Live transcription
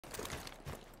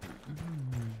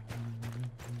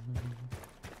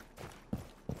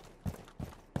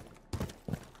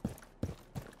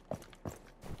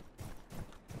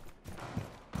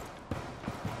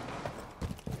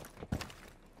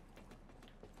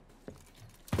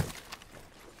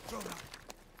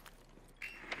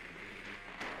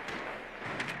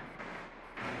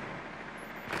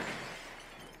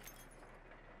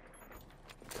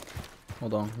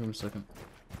Hold on, give me a second.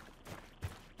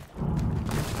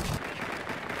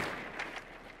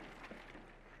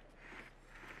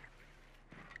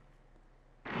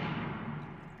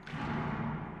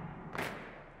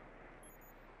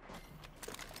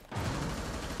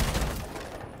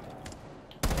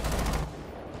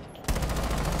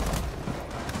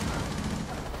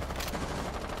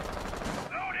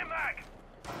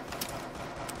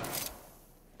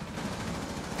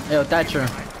 Yo, Thatcher.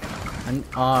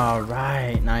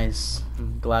 Alright, nice.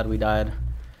 I'm glad we died.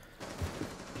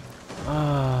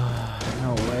 Ah,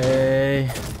 no way.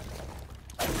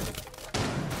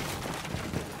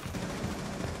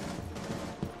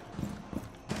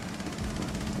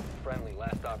 Friendly,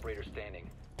 last operator standing.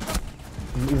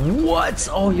 What?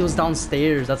 Oh, he was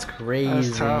downstairs. That's crazy.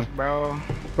 That's tough, bro.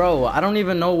 Bro, I don't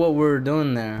even know what we're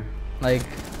doing there. Like,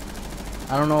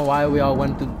 I don't know why we all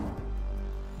went to.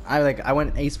 I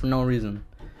went ace for no reason.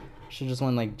 Should just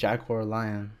went like Jack or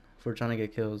Lion if we're trying to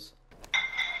get kills.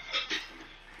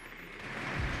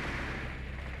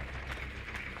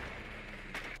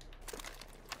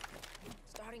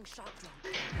 Starting shot drop.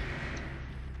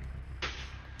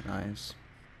 Nice.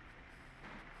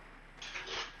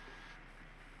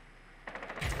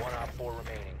 1 op 4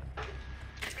 remaining.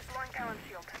 Deploying talent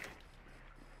shield.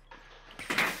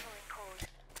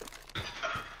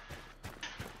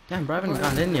 Damn, bro, I haven't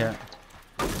gotten in yet.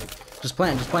 Just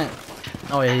plant, just plant.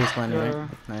 Oh yeah, he's planting, Yeah.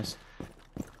 right? Nice.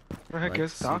 Where the heck Like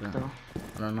is to see Doc that. though?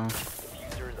 I don't know.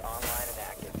 User is online and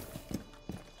active.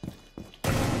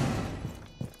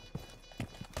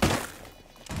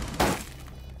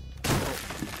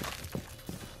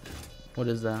 What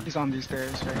is that? He's on these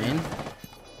stairs, right? Main?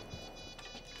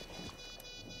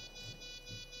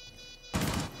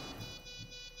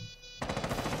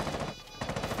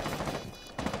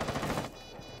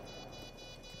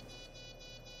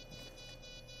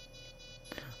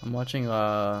 I'm watching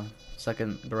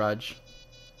second garage.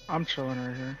 I'm chilling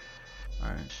right here.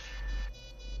 Alright.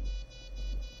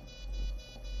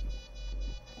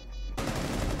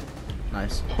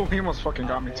 Nice. Oh, he almost fucking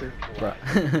got me too. Bruh.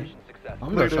 Mission successful.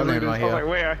 I'm just Literally, running right I'm like, here.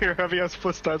 wait, I hear heavy ass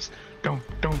footsteps. Don't.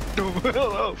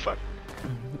 Oh, fuck.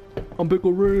 I'm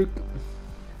Pickle Rick.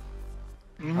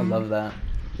 I Mhm. love that.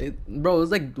 Bro, it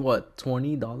was like, what,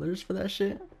 $20 for that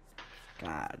shit?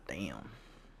 God damn.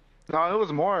 No, it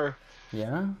was more.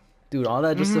 Yeah? Dude, all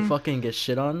that just to fucking get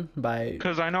shit on by.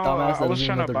 Cause I know dumbass I that was doesn't even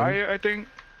trying know to what buy they're it. I think.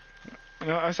 You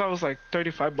know, I saw it was like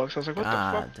 $35. I was like, what the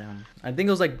God fuck? damn. I think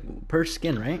it was like per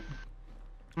skin, right?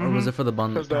 Or was it for the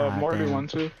bundle? Cause the God Morty damn. one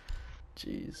too.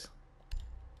 Jeez.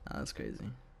 Nah, that's crazy.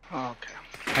 Oh, okay.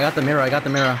 I got the mirror, I got the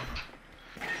mirror.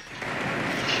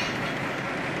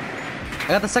 I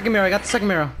got the second mirror, I got the second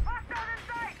mirror.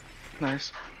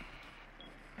 Nice.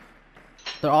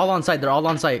 They're all on site, they're all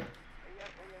on site.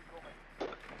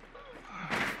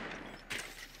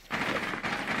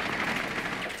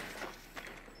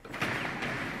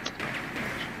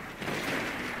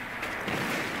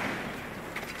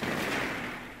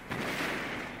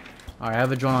 Alright, I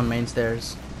have a drone on main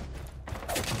stairs.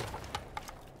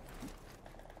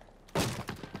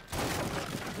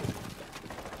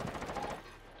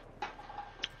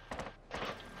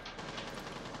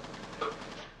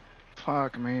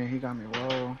 Fuck man, he got me low.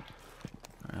 Alright,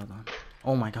 hold on.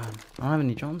 Oh my god. I don't have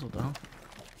any drones, what the hell?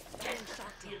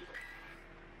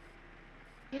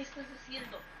 ¿Qué estás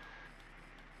haciendo?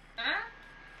 ¿Ah?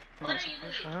 What are you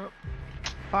doing? Shut up.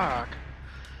 Fuck.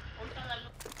 Contra la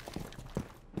luz.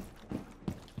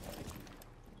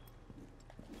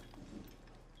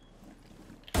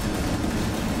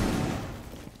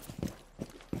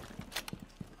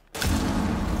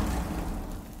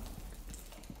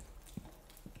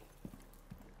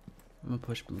 I'm gonna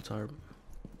push blue tarp.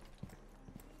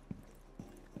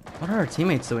 What are our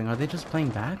teammates doing? Are they just playing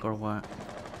back or what?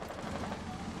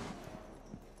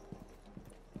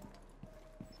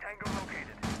 Tango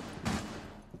located.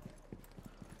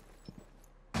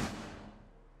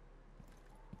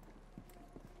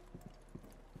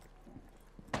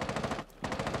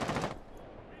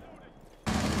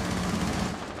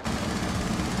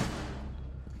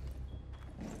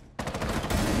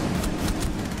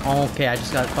 Okay, I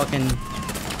just got fucking.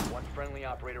 One friendly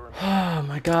operator remaining. Oh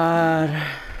my god.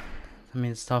 I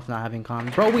mean, it's tough not having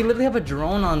comms. Bro, we literally have a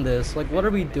drone on this. Like, what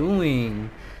are we doing?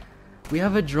 We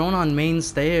have a drone on main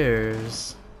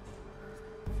stairs.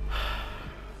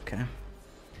 Okay.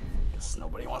 Guess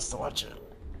nobody wants to watch it.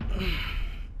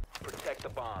 Protect the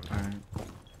bomb. Alright.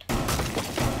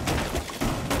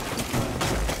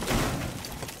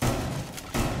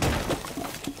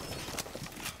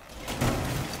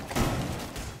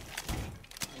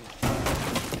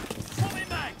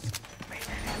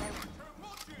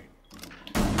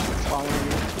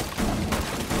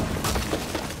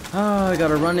 Oh, I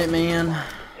gotta run it, man.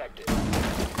 Protected.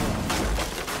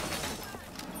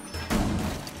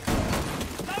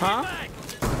 Huh?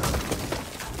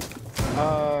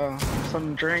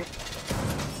 Some drink.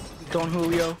 Don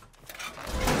Julio.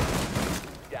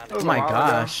 Down That to was Oh a my while ago.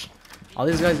 gosh. All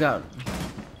these guys got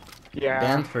Yeah.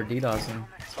 banned for DDoSing.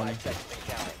 It's funny. 5 seconds and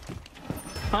counting.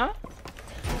 Huh?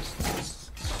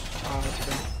 Oh, that's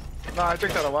good. No, I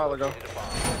drank that a while ago. Located a bomb.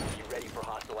 Be ready for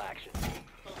hostile action.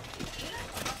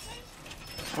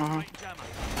 Uh-huh.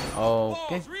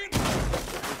 Okay.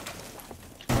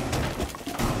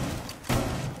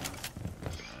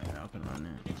 Alright, I can run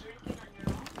it.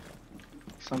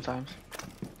 Sometimes.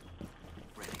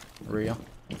 Real.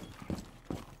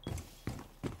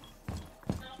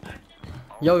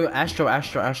 Yo, Astro. Let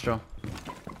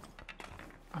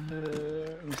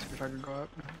me see if I can go up.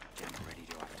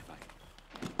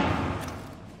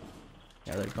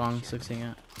 Yeah, they're gong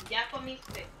 6ing it. Ya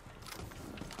comiste.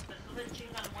 Después del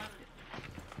chinga al mueble.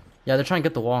 Yeah, they're trying to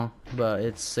get the wall, but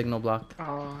it's signal blocked.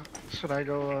 Should I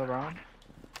go around?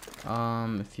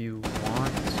 If you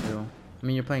want to. I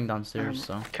mean, you're playing downstairs,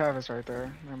 so. Cav is right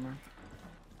there. Never mind.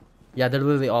 Yeah, they're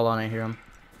literally all on. I hear them.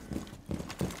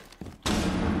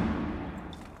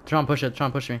 Try and push it. Try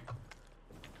and push me.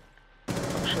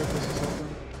 Oh shit, this is open.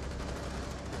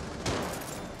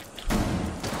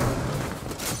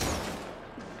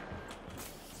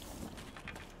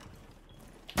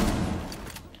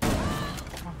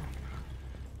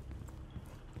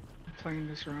 I'm playing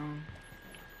this round.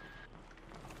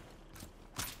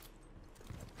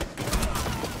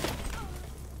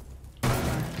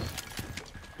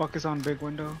 Buck is on big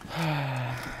window.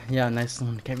 Yeah, nice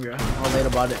one, Kevira. I'll late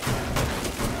about it.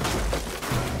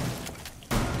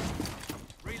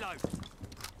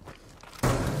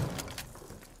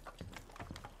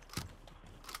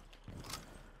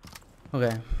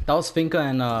 Okay, that was Finka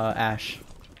and Ash.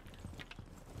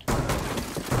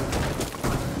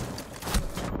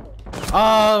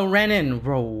 Oh, ran in,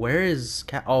 bro. Where is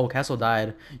oh, Castle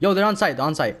died. Yo, they're on site. They're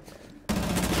on site.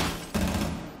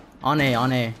 On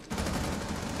A.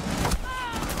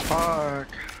 Fuck.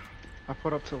 I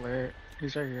put up too late.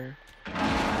 He's right here.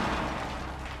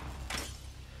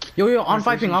 Yo, on Nice,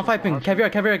 five ping, nice, on five ping. nice.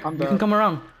 Kevira, I'm you can dead. come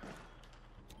around.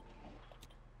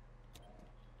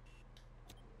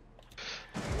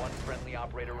 One friendly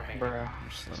operator remaining. Bruh.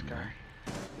 This guy.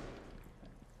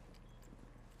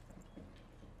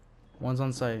 One's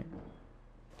on site.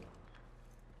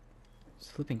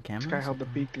 Flipping cameras? This guy held the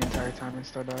peak the entire time and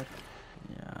still died.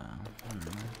 Yeah, I don't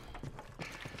know.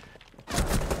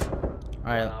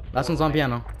 Alright, last one's on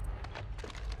piano.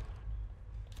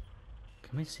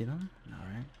 Can we see them? No,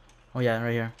 right? Oh yeah,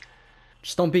 right here.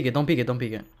 Just don't peek it, don't peek it, don't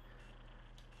peek it.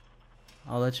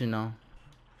 I'll let you know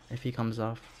if he comes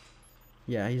off.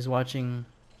 Yeah, he's watching.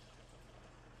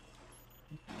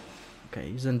 Okay,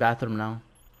 he's in bathroom now.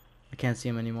 I can't see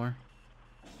him anymore.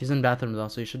 He's in bathroom though,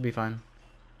 so he should be fine.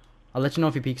 I'll let you know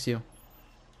if he peeks you.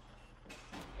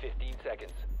 15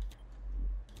 seconds.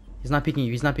 He's not peeking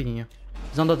you, he's not peeking you.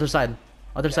 He's on the other side.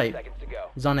 Other 10 side. seconds to go.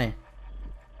 He's on A.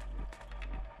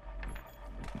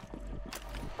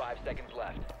 5 seconds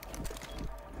left.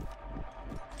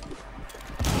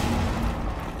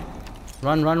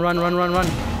 Run.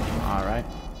 Alright.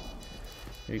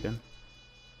 You're good.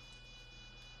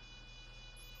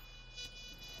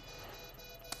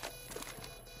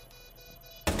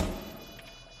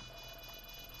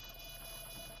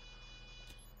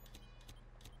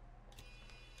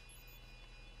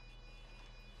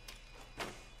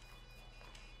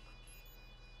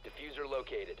 Diffuser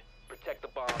located. Protect the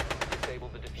bomb. Disable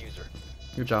the diffuser.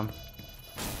 Good job.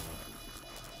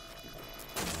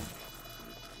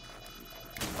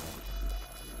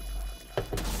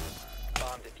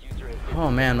 Bomb diffuser has been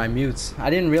Oh man, my mutes. I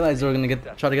didn't realize they were gonna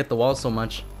try to get the wall so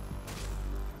much.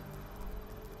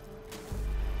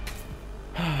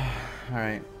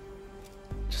 Alright.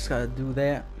 Just gotta do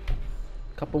that.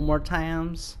 Couple more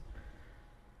times.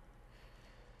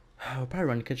 I'll probably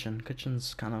run kitchen.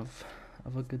 Kitchen's kind of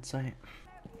a good site.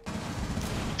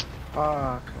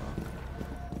 Fuck.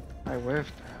 I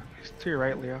whiffed. He's to your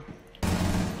right, Leo.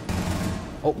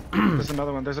 Oh, There's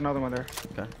another one there.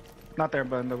 okay. Not there,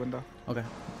 but in the window. Okay.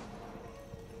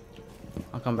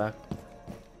 I'll come back.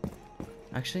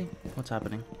 Actually, what's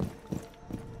happening?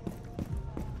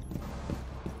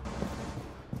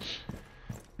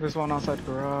 There's one outside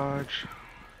garage.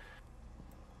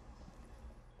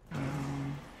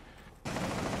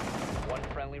 one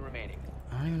friendly remaining.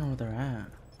 I don't even know where they're at.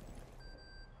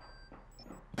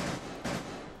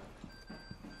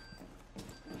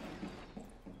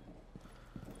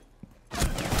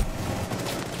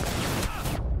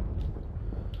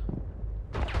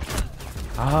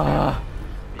 Ah,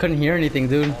 couldn't hear anything,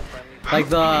 dude. Like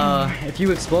if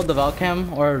you explode the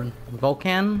Valcam or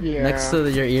Vulcan next to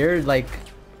your ear, like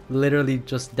literally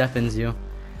just deafens you.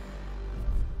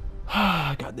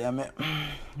 God damn it.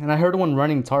 And I heard one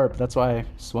running tarp, that's why I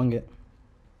swung it.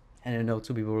 I didn't know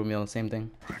two people were doing the same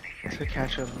thing. To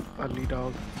catch a lead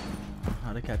dog.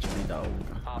 How to catch a lead dog.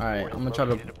 Alright, I'm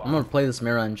gonna play this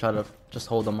mirror and try to just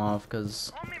hold them off,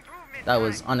 because that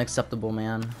was unacceptable,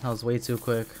 man. That was way too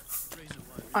quick.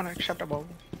 Unacceptable.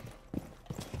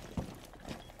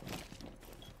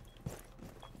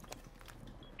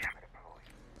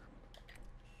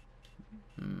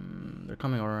 They're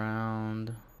coming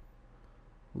around.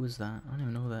 Who is that? I don't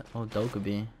even know who that. Oh,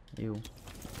 Dokkaebi. Ew.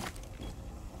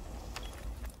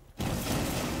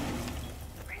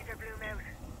 Razor bloom out.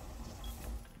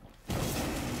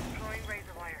 Deploying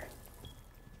razor wire.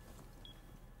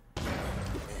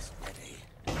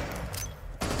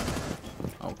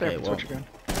 Okay, There, well. switch again.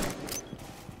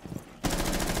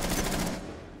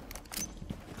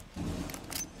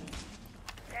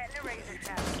 Setting a razor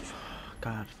trap.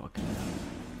 God fucking hell.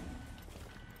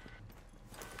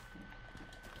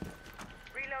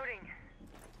 Reloading.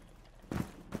 I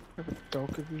have a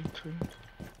Dokkaebi too.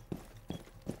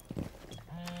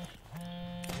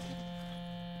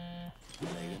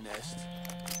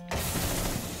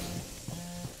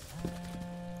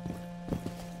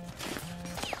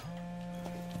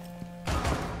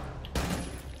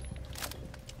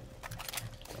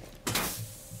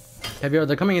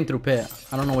 They're coming in through pit.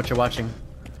 I don't know what you're watching.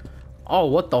 Oh,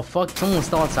 what the fuck? Someone's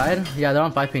still outside? Yeah, they're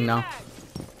on 5 ping now.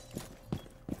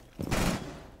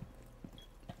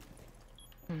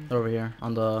 They're over here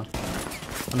on the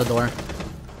door.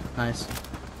 Nice.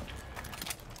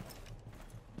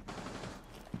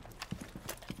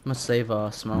 I'm gonna save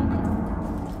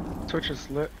smoke. Twitch is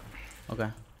lit. Okay.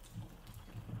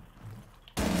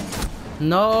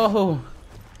 No.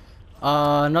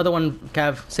 Another one,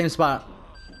 Cav. Same spot.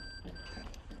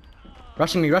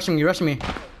 Rushing me. It's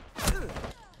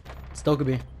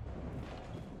Dokkaebi.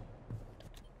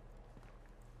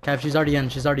 Cav, she's already in.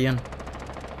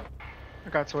 I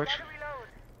got Twitch. Reload.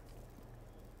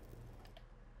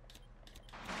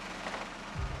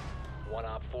 One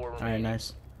op 4 remaining. Alright,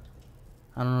 nice.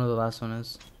 I don't know who the last one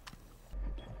is.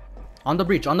 On the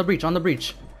breach.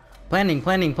 Planning.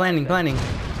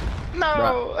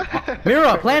 No!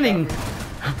 Mira, planning!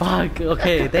 Fuck,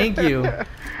 okay, thank you.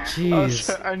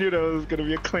 Jeez. I knew that was gonna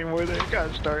be a claymore there.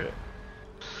 Gosh darn it.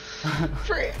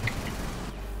 Frick.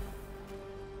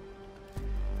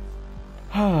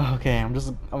 Okay, I'm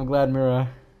glad Mira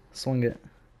swung it.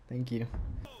 Thank you.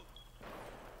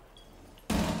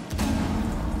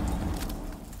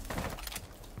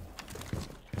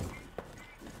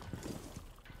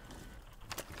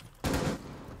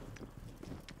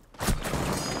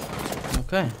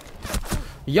 Okay.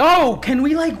 Yo, can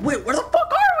we like wait, where the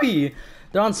fuck are we?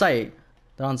 They're on site.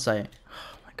 Oh my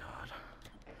god.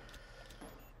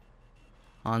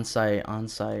 On site.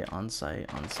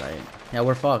 Yeah,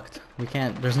 we're fucked. We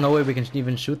can't, there's no way we can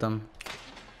even shoot them.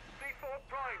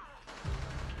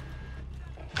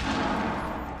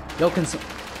 Yo,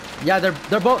 yeah,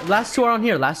 they're both, last two are on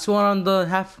here. Last two are on the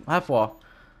half wall.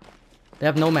 They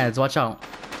have nomads, watch out.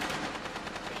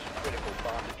 Critical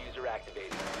bomb diffuser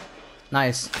activated.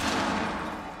 Nice.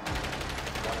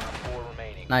 One op 4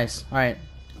 remaining. Nice. Alright.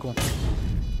 Cool.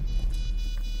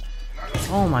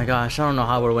 Oh my gosh, I don't know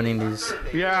how we're winning these.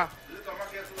 Yeah.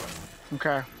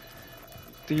 Okay.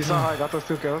 Do you saw how I got those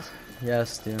 2 kills?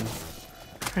 Yes, dude.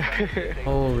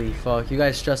 Holy fuck. You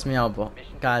guys stress me out, but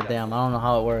goddamn, I don't know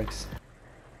how it works.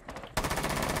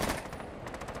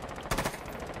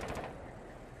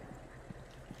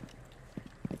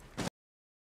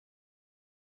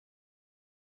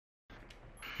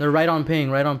 They're right on ping.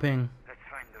 Let's find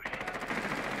those.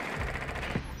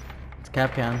 It's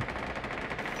Capcan.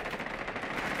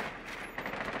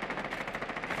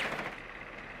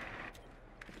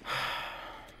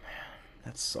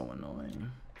 That's so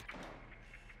annoying.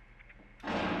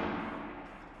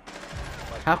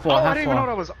 Half wall, Oh, I half didn't even know wall.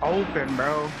 that was open,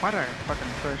 bro. Why did I fucking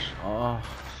push? Oh,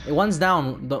 one's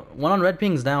down. The one on red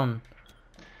ping's down.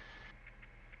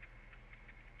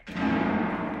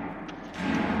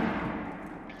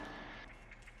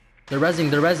 They're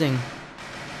rezzing.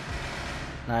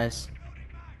 Nice.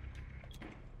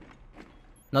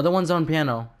 Another one's on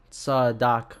piano. It's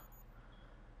Doc.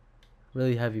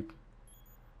 Really heavy.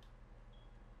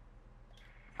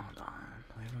 Hold on.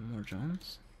 Do I have more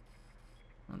drones?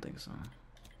 I don't think so.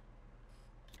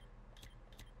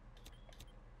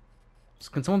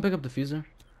 Can someone pick up the diffuser?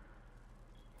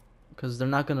 Because they're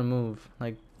not gonna move.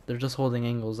 Like, they're just holding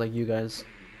angles like you guys.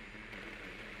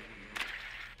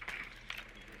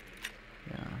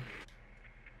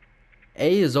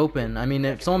 A is open. I mean,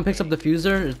 if someone picks up the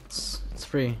diffuser, it's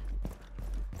free.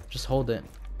 Just hold it.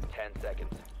 10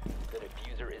 seconds. The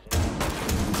diffuser is now.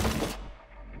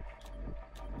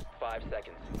 5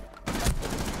 seconds. The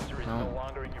diffuser is no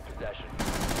longer in your possession.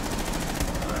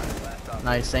 Last op.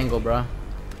 Nice angle, bro.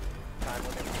 Time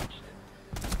limit reached.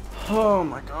 Oh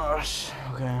my gosh.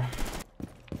 Okay.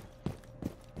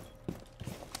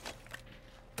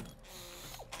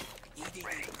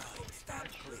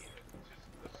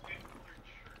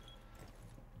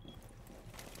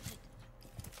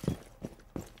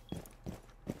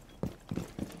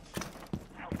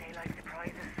 No daylight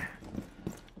surprises.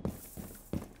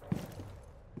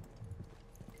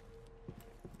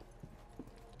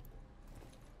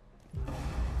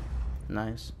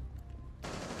 Nice.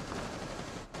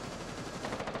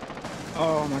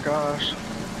 Oh my gosh.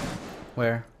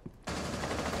 Where?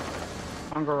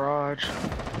 On garage.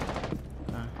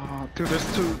 Dude,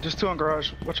 there's two on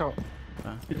garage. Watch out.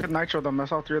 Okay. You could nitro them.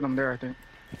 That's all three of them there, I think.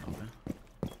 Okay.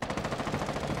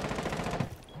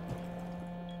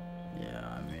 Yeah,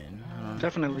 I mean, I don't know.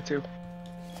 Definitely two.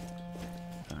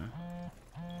 Okay.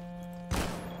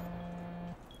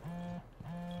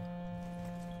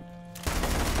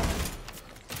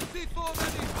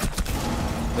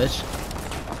 Bitch.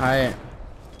 Alright.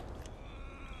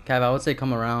 Cav, I would say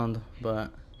come around,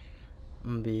 but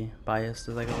I'm gonna be biased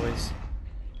as like always.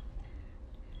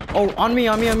 Oh, on me.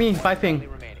 5 ping.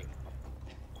 Remaining.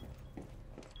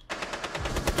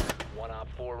 1 op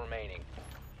 4 remaining.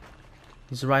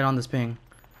 He's right on this ping.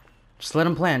 Just let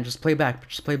him plan. Just play back.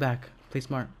 Just play back. Play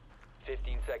smart.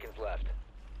 15 seconds left.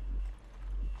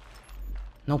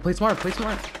 No, play smart. Play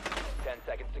smart. 10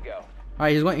 seconds to go.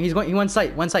 Alright, he went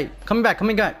sight. Coming back.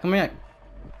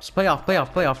 Just play off.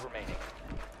 Remaining.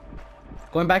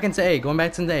 Going back into A.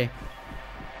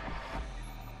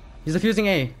 He's defusing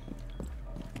A.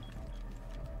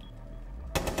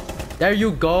 There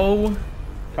you go.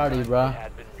 Proud of you, bro.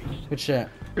 Had been reached. Good shit.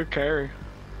 Good carry.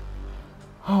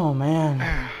 Oh,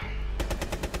 man.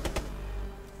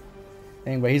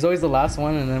 Anyway, he's always the last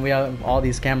one, and then we have all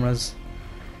these cameras.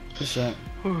 Good shit.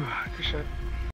 Whew, good shit.